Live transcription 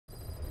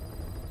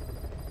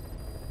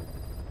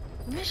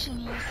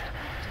Mission list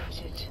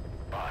updated.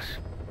 Boss,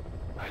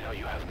 I know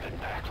you haven't been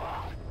back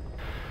long,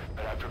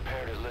 but I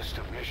prepared a list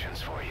of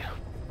missions for you.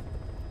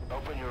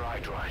 Open your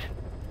iDroid.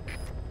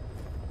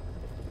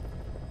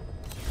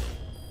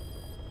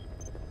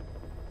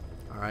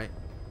 Alright.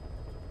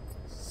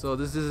 So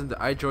this isn't the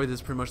iDroid, this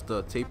is pretty much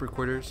the tape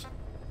recorders.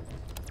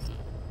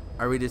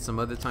 I read it some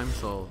other time,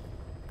 so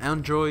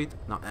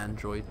not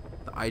Android,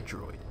 the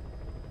iDroid.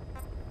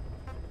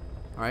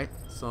 Alright,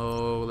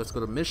 so let's go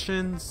to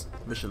missions,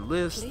 mission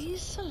list.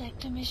 Please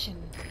select a mission.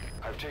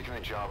 I've taken the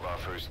job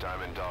offers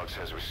Diamond Dogs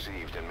has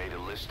received and made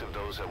a list of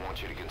those I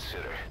want you to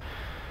consider.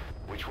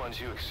 Which ones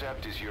you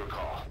accept is your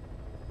call.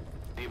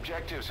 The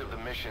objectives of the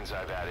missions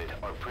I've added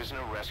are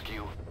prisoner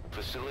rescue,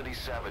 facility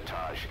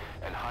sabotage,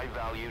 and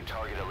high-value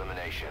target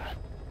elimination.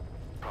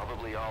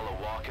 Probably all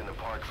a walk in the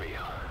park for you,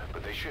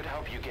 but they should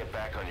help you get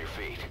back on your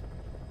feet.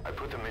 I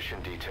put the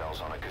mission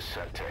details on a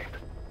cassette tape.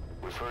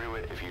 Refer to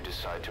it if you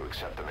decide to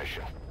accept the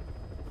mission.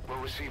 We'll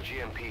receive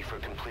GMP for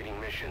completing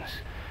missions,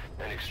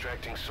 and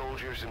extracting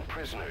soldiers and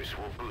prisoners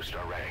will boost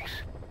our ranks.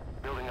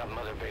 Building up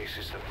Mother Base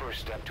is the first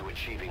step to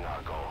achieving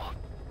our goal.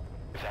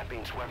 If that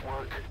means wet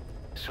work,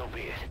 so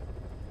be it.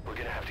 We're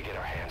gonna have to get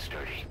our hands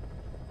dirty.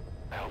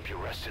 I hope you're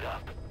rested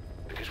up,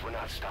 because we're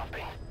not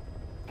stopping.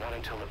 Not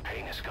until the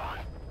pain is gone.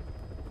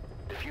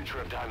 The future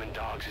of Diamond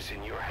Dogs is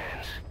in your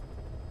hands.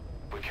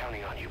 We're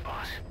counting on you,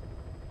 boss.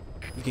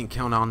 You can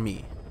count on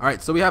me.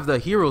 Alright, so we have the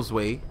Hero's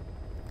Way.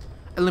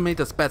 Eliminate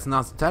the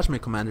Spetsnaz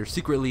detachment commander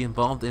secretly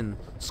involved in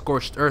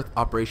Scorched Earth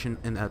operation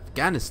in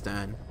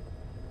Afghanistan.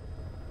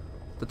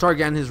 The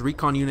target and his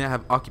recon unit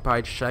have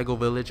occupied Shago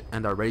village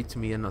and are ready to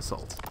meet an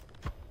assault.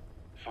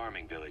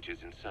 Farming villages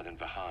in southern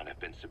Vahan have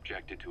been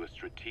subjected to a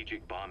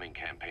strategic bombing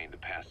campaign the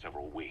past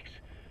several weeks.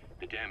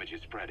 The damage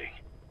is spreading.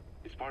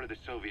 It's part of the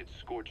Soviet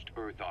Scorched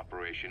Earth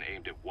operation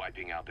aimed at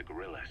wiping out the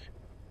guerrillas.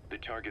 The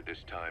target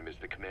this time is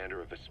the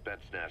commander of the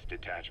Spetsnaz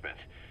detachment.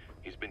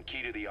 He's been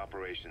key to the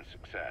operation's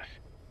success.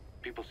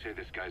 People say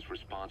this guy's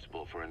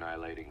responsible for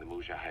annihilating the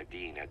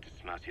Mujahideen at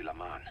Tismasi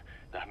Laman,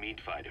 the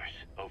Hamid fighters,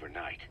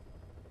 overnight.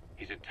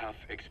 He's a tough,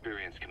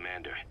 experienced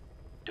commander.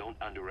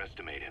 Don't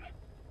underestimate him.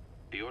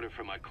 The order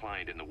from my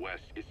client in the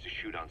west is to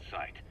shoot on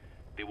sight.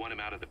 They want him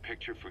out of the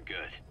picture for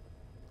good.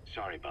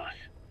 Sorry, boss.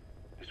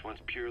 This one's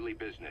purely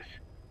business.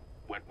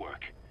 Wet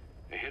work.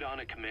 A hit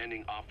on a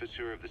commanding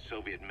officer of the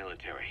Soviet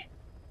military.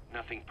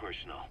 Nothing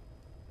personal.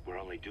 We're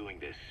only doing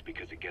this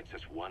because it gets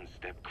us one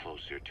step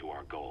closer to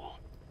our goal.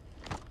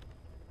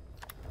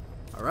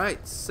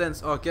 Alright,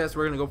 since I guess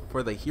we're gonna go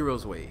for the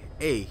Hero's Way.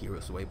 A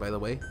Hero's Way, by the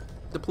way.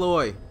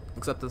 Deploy.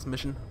 Accept this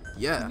mission.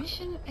 Yeah.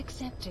 Mission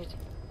accepted.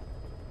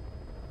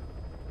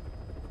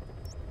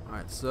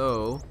 Alright,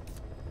 so...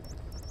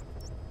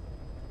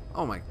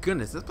 Oh my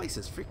goodness, this place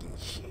is freaking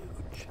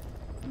huge.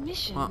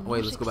 Mission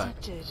wait, let's go back.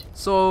 accepted.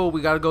 So,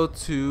 we gotta go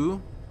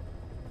to...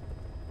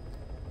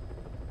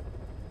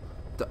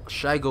 the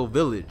Shago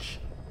village.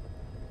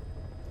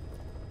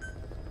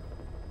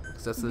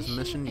 That's this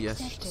mission? Yes.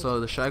 Accepted. So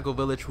the Shago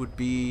village would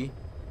be...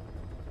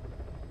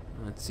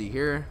 Let's see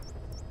here.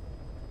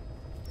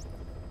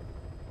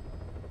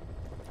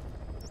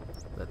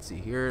 Let's see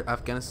here.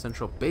 Afghanistan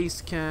Central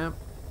Base Camp.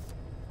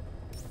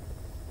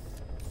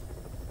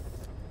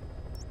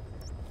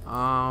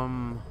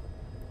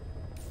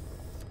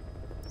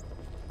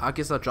 I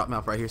guess I'll drop me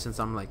off right here since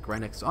I'm like right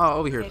next to... Oh,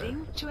 over here.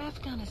 Heading to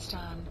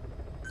Afghanistan.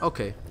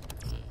 Okay.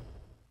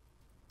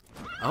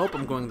 I hope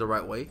I'm going the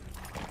right way.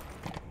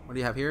 What do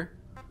you have here?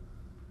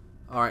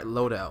 Alright,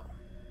 loadout.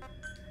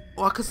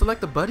 Oh, I could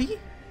select a buddy?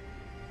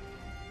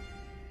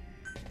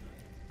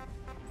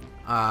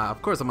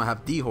 Of course I'm gonna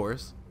have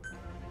D-Horse.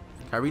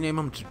 Can I rename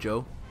him to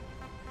Joe?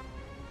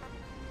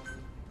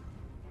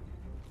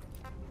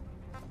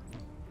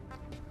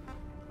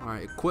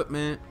 Alright,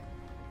 equipment.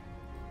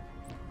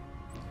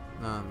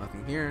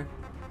 Nothing here.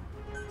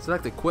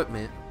 Select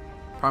equipment.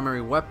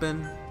 Primary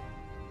weapon.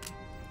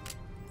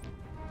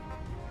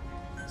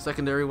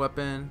 Secondary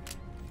weapon.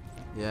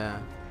 Yeah.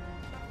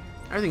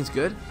 Everything's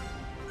good.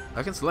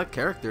 I can select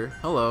character.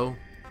 Hello.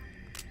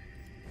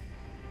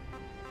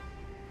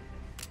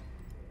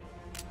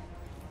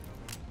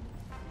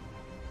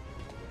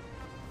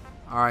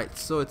 Alright,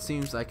 so it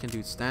seems I can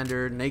do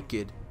standard,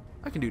 naked.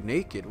 I can do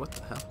naked. What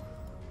the hell?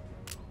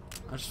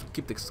 I'll just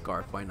keep the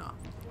scarf. Why not?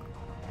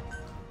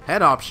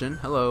 Head option.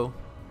 Hello.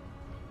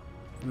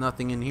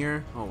 Nothing in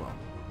here. Oh well.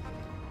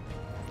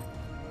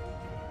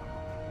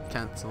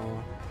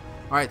 Cancel.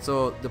 Alright,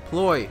 so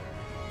deploy.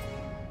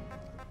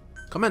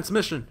 Commence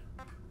mission.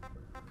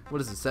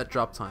 What is the set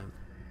drop time?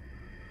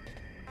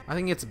 I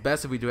think it's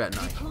best if we do it at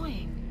night.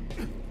 Deploying.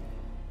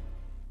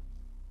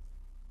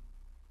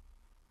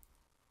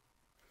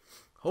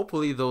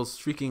 Hopefully those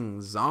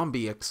freaking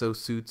zombie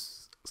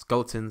exoskeleton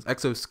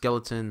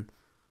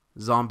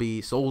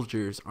zombie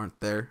soldiers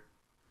aren't there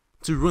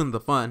to ruin the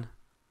fun.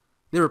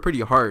 They were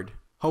pretty hard.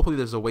 Hopefully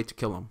there's a way to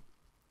kill them.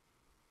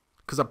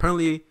 Because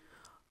apparently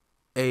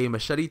a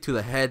machete to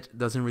the head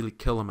doesn't really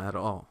kill them at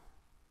all.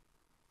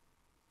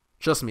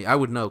 Trust me, I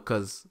would know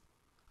because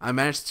I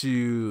managed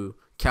to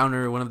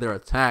counter one of their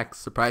attacks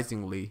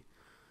surprisingly.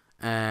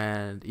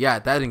 And yeah,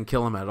 that didn't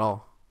kill him at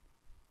all.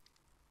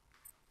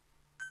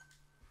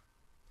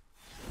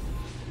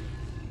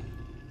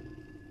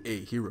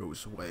 A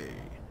Hero's Way,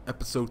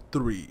 Episode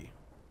 3.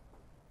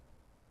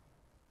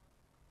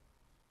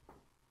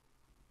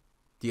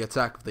 The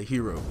Attack of the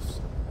Heroes.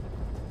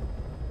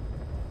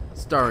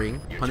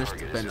 Starring Your Punished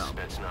target Venom.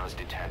 is a Spetsnaz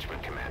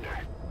detachment commander.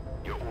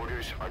 Your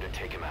orders are to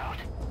take him out.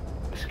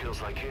 With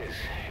skills like his,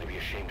 it'd be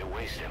a shame to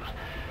waste him.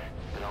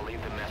 But I'll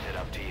leave the method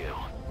up to you.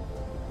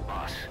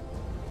 Boss,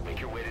 make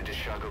your way to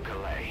Deshago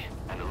Calais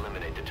and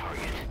eliminate the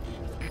target.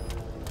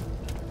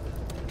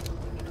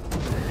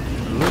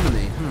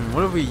 Eliminate?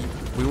 What if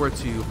we were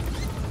to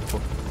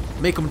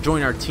make him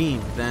join our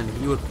team? Then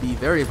he would be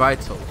very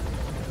vital.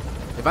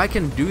 If I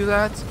can do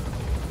that,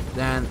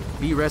 then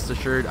be rest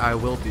assured I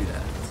will do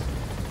that.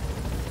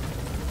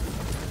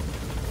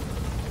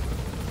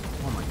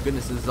 Oh my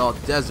goodness, this is all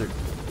desert.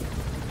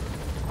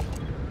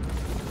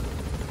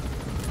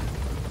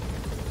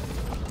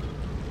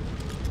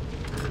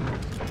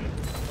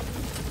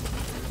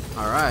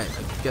 Alright,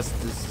 I guess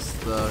this is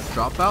the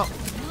dropout.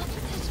 Map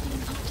has been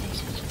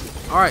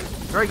updated. Alright,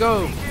 here I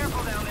go. Be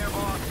careful down there,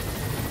 boss.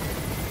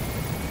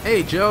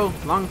 Hey Joe,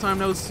 long time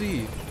no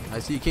see. I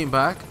see you came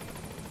back.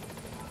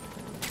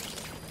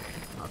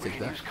 I'll We take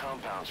can that. use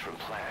compounds from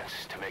plants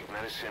to make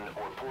medicine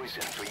or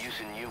poison for use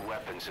in new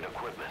weapons and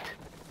equipment.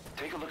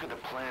 Take a look at the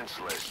plants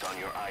list on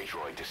your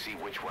iDroid to see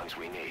which ones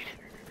we need.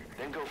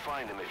 Then go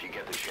find them if you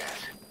get the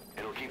chance.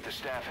 It'll keep the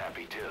staff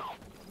happy too.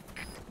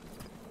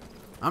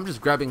 I'm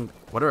just grabbing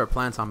whatever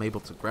plants I'm able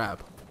to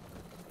grab.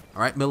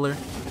 Alright, Miller.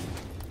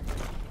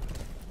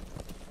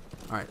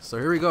 Alright, so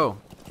here we go.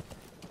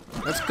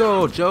 Let's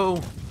go,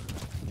 Joe.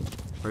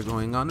 We're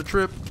going on a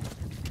trip.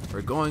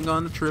 We're going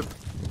on a trip.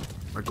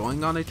 We're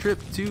going on a trip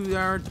to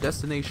our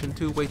destination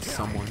to wait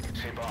someone.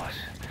 Say, boss,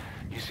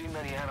 you see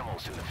many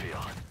animals in the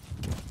field.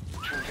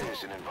 Truth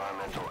is, an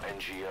environmental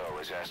NGO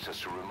has asked us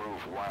to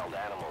remove wild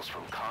animals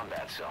from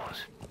combat zones.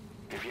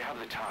 If you have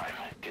the time,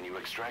 can you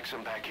extract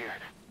some back here?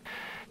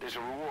 There's a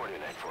reward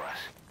in it for us.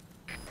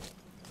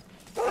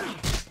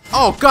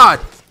 Oh God!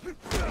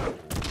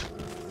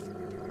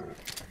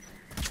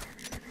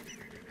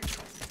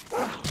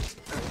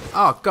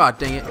 Oh God,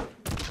 dang it!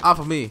 Off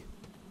of me!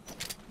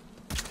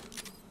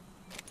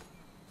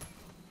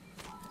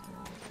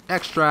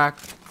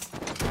 Extract.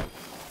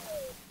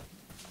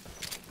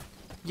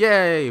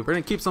 Yay! We're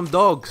gonna keep some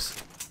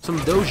dogs, some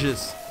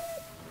doges.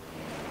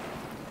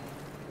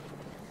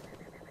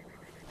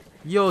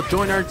 Yo,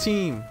 join our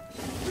team.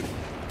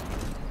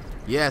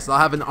 Yes, I'll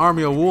have an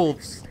army of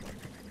wolves.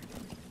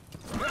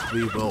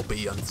 We will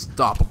be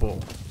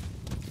unstoppable.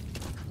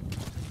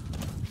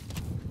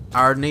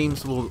 Our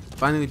names will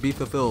finally be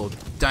fulfilled.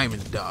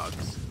 Diamond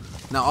Dogs.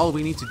 Now all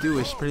we need to do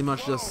is pretty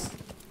much just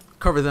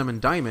cover them in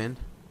diamond.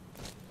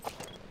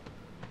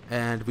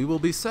 And we will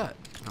be set.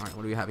 Alright,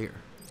 what do we have here?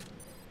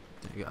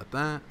 You got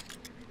that.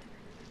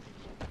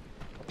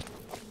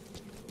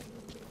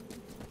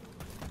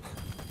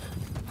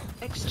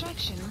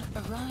 Extraction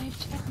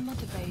arrived at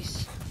Mother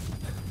Base.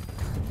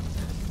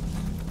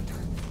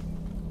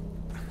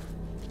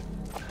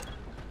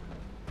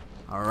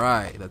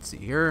 Alright, let's see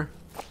here.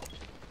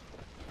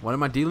 What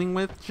am I dealing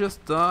with?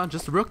 Just a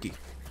rookie.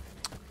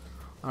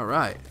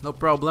 Alright, no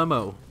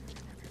problemo.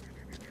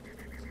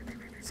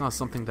 It's not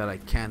something that I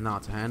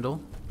cannot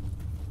handle.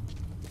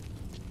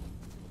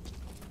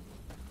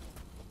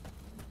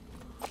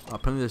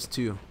 Apparently there's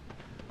two.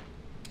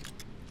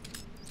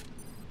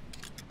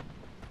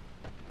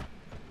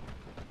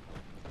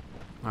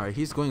 Alright,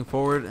 he's going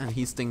forward and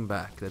he's staying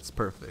back. That's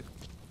perfect.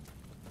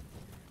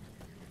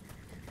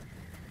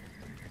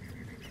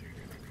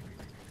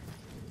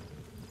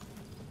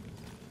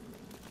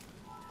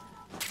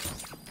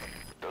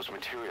 Those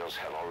materials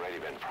have already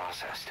been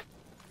processed.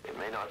 It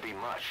may not be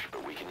much,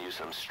 but we can use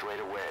them straight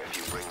away if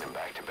you bring them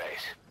back to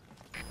base.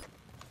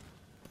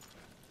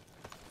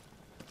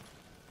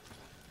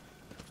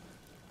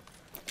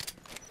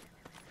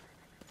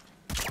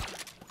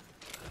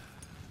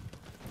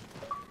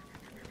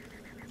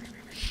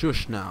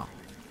 Shush now.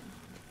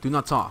 Do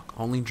not talk,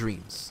 only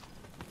dreams.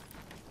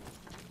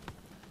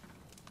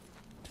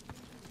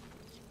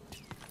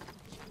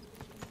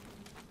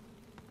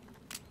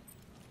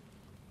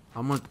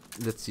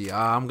 Let's see.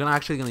 I'm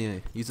actually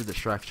gonna use a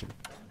distraction.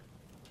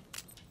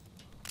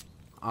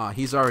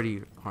 He's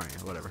already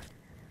alright. Whatever.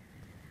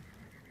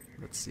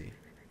 Let's see.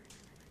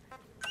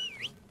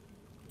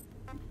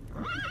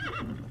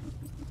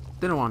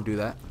 Didn't want to do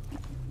that.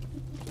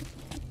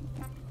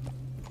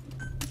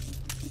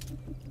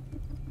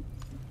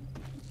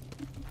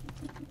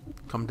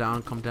 Come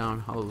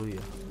down,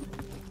 hallelujah.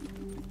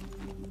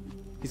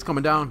 He's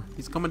coming down,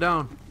 he's coming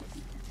down.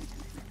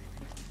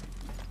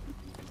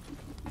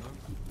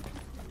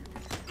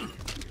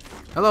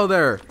 Hello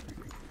there.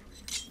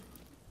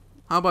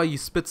 How about you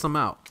spit some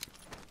out?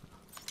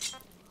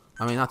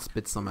 I mean, not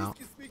spit some out.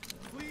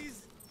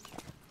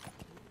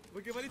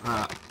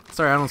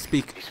 Sorry, I don't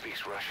speak He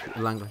speaks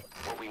Russian. language.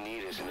 What we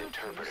need is an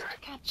interpreter.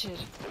 Captured.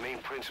 The main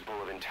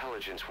principle of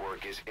intelligence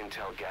work is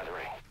intel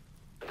gathering.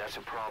 But that's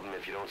a problem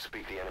if you don't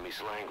speak the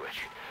enemy's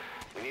language.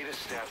 We need a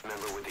staff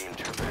member with the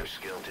interpreter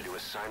skill to do a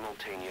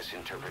simultaneous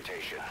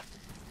interpretation.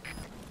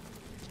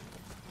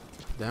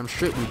 Damn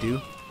straight we do.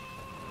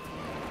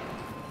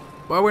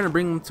 Well, we're gonna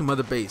bring them to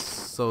Mother Base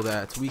so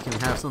that we can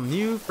have some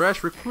new,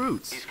 fresh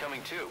recruits. He's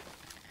coming too.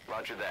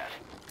 Roger that.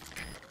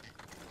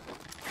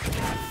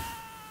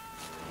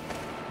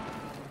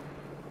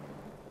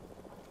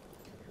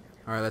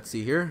 Alright, let's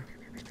see here.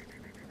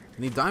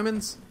 Need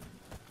diamonds?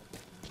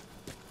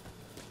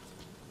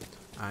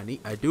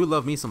 I do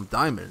love me some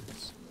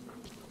diamonds.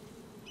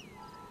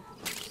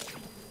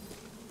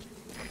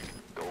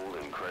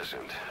 Golden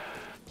Crescent.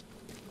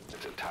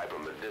 It's a type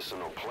of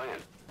medicinal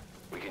plant.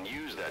 We can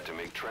use that to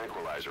make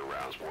tranquilizer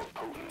rounds more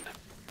potent.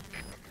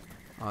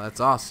 Oh, that's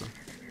awesome.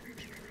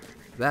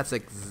 That's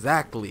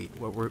exactly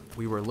what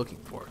we were looking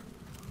for.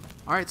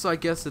 Alright, so I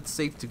guess it's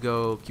safe to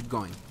go. Keep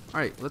going.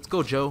 Alright, let's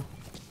go, Joe.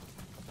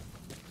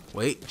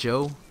 Wait,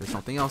 Joe. There's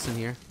something else in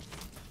here.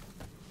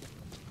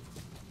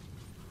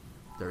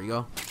 There we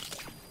go.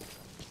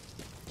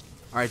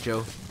 Alright,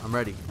 Joe. I'm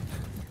ready.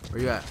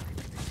 Where you at?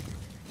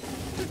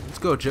 Let's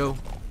go, Joe.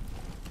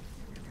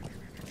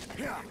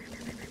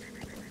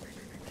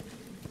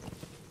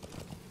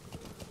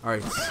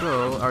 Alright,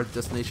 so our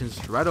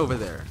destination's right over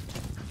there.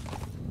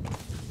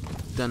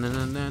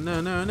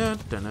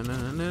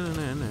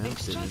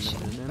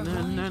 Extraction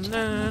arrived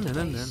at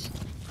Mother Base.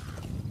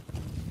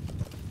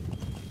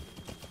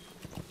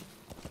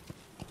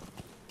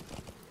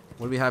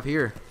 What do we have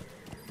here?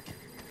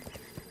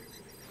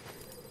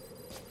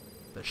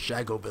 The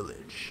Shago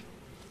Village.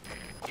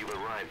 You've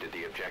arrived at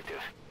the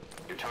objective.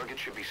 Your target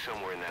should be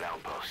somewhere in that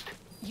outpost.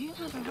 You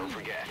have Don't arrived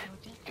forget,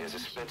 at your he has a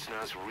destination.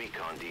 Spetsnaz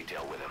recon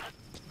detail with him.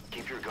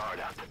 Keep your guard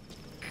up.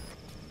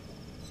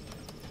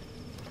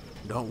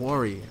 Don't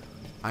worry,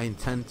 I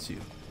intend to.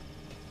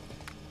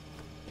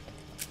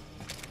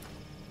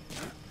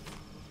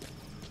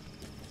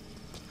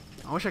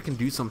 I wish I can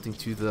do something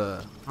to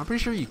the... I'm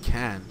pretty sure you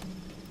can.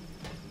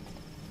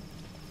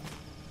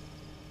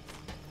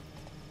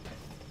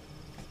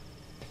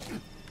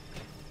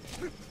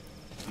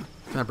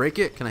 Can I break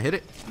it? Can I hit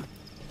it?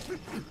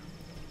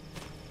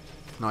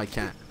 No, I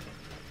can't.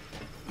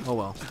 Oh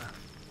well.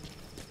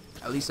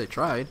 At least I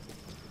tried.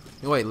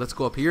 Wait, let's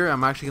go up here.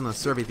 I'm actually gonna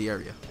survey the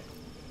area.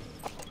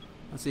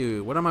 Let's see,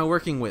 what am I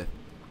working with?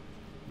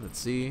 Let's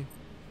see.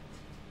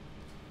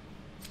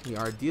 We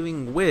are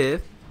dealing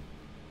with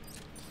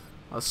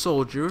a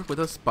soldier with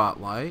a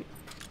spotlight.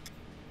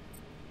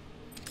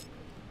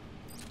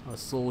 A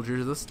soldier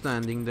just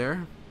standing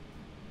there.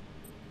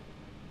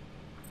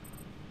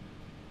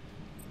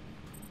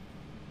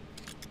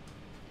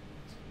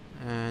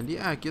 And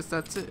yeah, I guess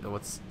that's it.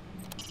 What's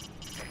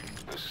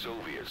A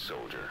Soviet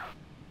soldier.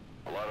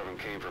 A lot of them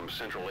came from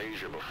Central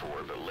Asia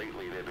before, but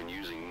lately they've been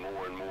using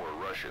more and more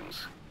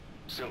Russians.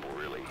 Simple,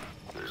 really.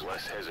 There's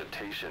less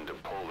hesitation to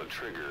pull the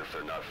trigger if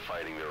they're not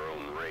fighting their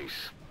own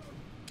race.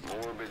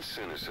 Morbid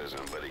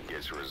cynicism, but it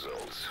gets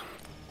results.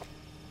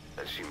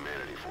 That's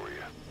humanity for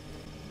you.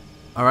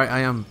 Alright, I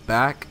am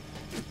back.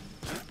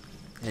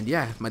 And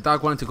yeah, my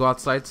dog wanted to go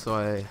outside, so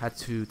I had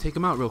to take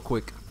him out real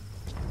quick.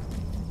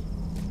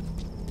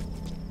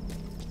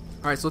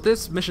 Alright, so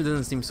this mission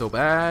didn't seem so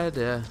bad.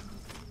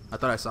 I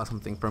thought I saw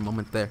something for a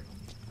moment there.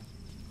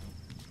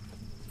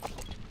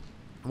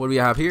 What do we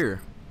have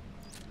here?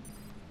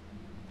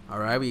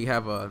 Alright, we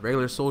have a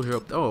regular soldier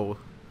up. Oh,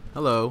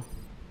 hello.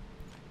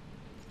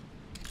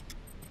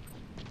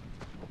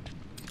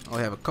 Oh,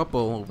 I have a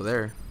couple over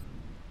there.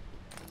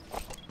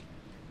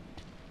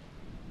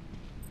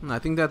 I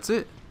think that's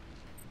it.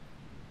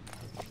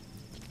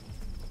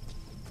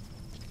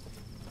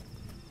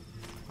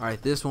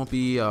 Alright, this won't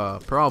be a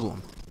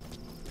problem.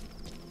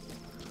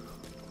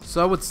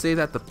 So I would say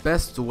that the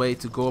best way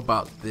to go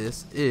about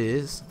this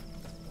is...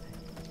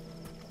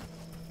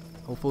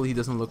 hopefully he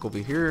doesn't look over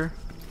here.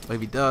 But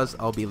if he does,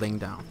 I'll be laying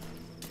down.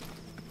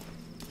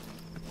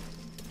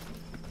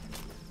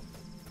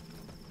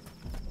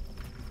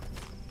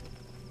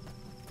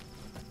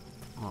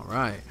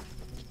 Alright.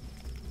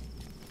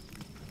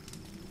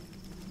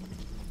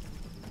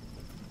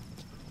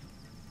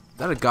 Is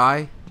that a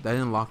guy that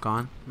didn't lock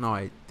on? No,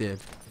 I did.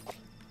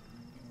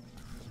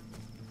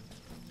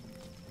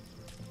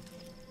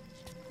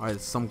 Alright,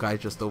 there's some guy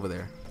just over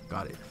there.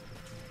 Got it.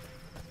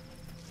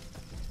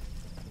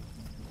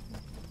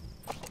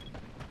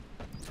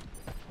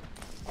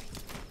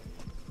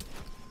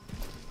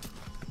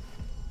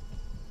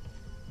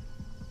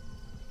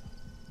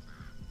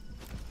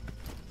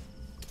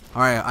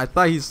 Alright, I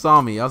thought he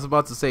saw me. I was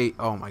about to say,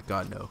 oh my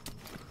god, no.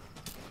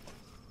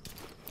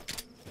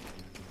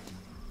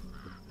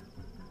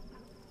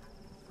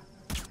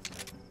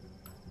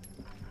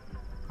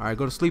 Alright,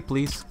 go to sleep,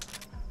 please.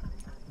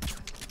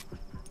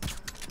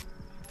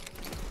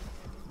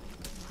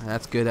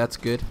 That's good, that's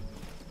good.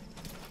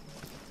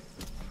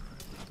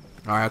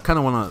 Alright, I kind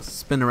of want to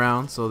spin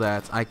around so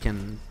that I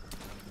can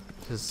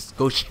just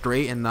go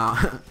straight and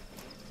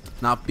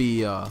not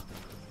be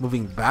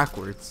moving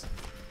backwards.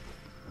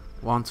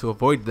 Want to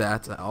avoid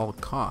that at all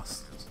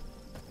costs.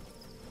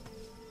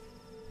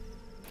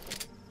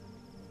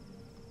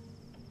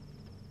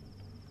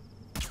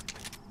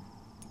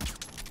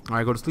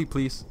 Alright, go to sleep,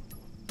 please.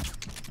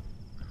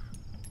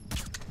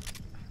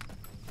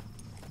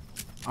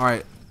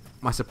 Alright,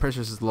 my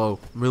suppressors is low.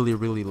 Really,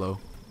 really low.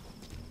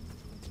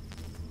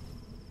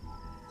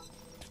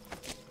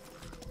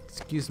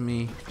 Excuse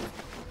me.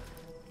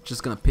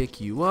 Just gonna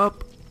pick you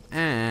up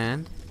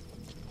and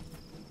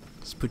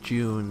let's put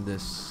you in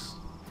this.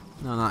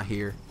 No, not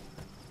here.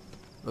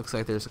 Looks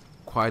like there's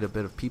quite a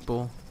bit of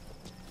people.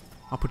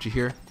 I'll put you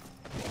here.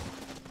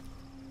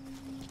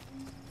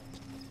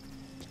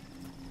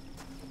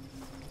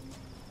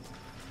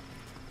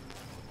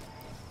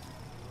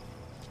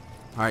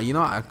 Alright, you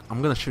know what?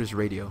 I'm gonna shoot his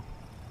radio.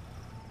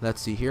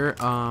 Let's see here.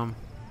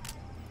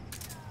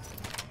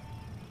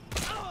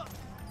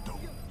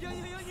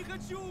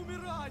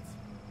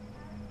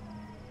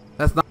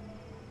 That's not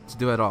to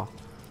do at all.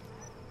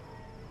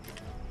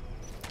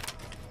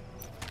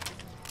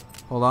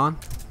 Hold on.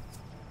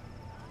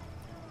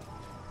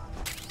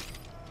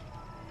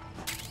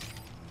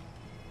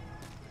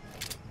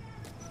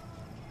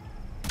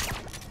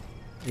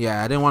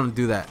 Yeah, I didn't want to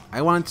do that.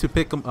 I wanted to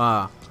pick him,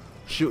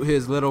 shoot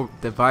his little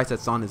device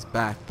that's on his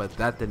back, but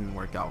that didn't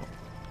work out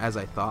as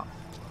I thought.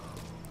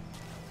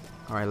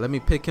 Alright, let me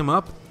pick him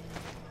up.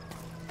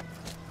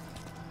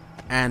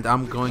 And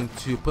I'm going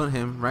to put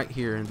him right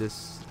here in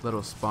this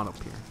little spot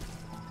up here.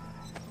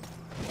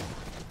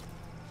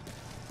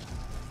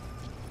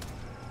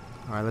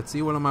 Alright, let's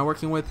see. What am I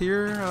working with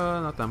here?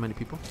 Not that many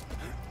people.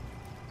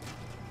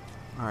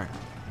 Alright.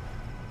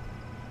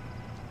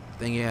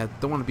 Dang it, I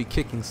don't want to be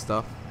kicking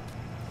stuff.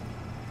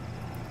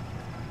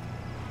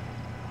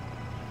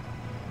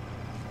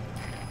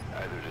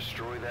 Either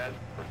destroy that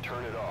or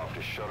turn it off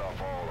to shut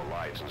off all the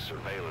lights and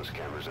surveillance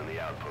cameras in the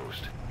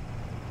outpost.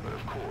 But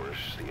of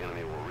course, the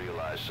enemy will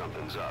realize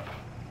something's up.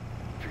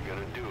 If you're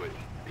gonna do it,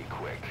 be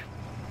quick.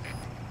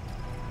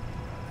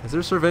 Is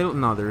there surveillance?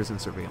 No, there isn't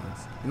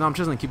surveillance. No, I'm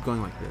just gonna keep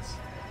going like this.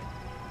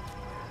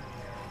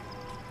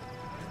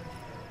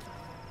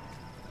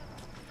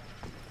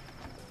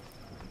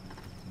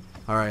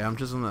 Alright, I'm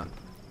just gonna...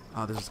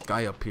 Oh, there's this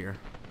guy up here.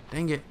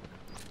 Dang it.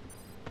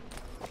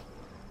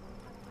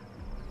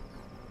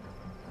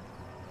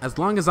 As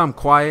long as I'm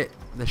quiet,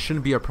 there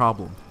shouldn't be a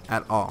problem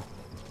at all.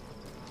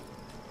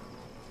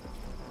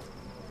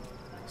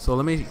 So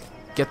let me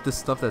get this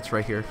stuff that's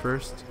right here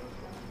first.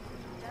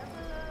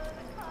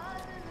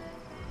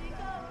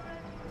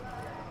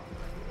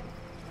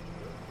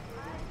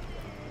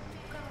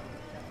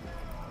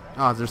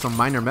 Ah, there's some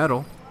minor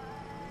metal.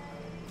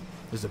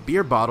 There's a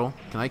beer bottle.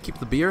 Can I keep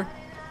the beer?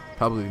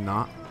 Probably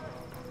not.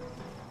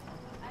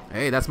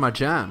 Hey, that's my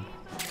jam.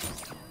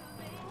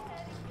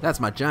 That's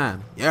my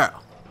jam. Yeah.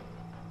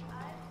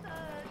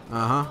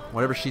 Uh-huh.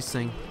 Whatever she's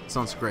saying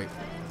sounds great.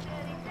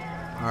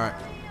 Alright.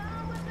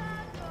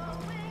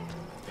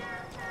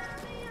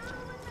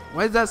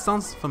 Why does that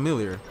sound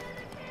familiar?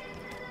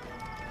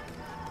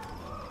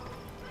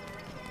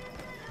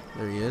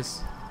 There he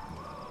is.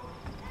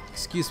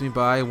 Excuse me,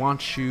 but I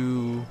want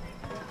you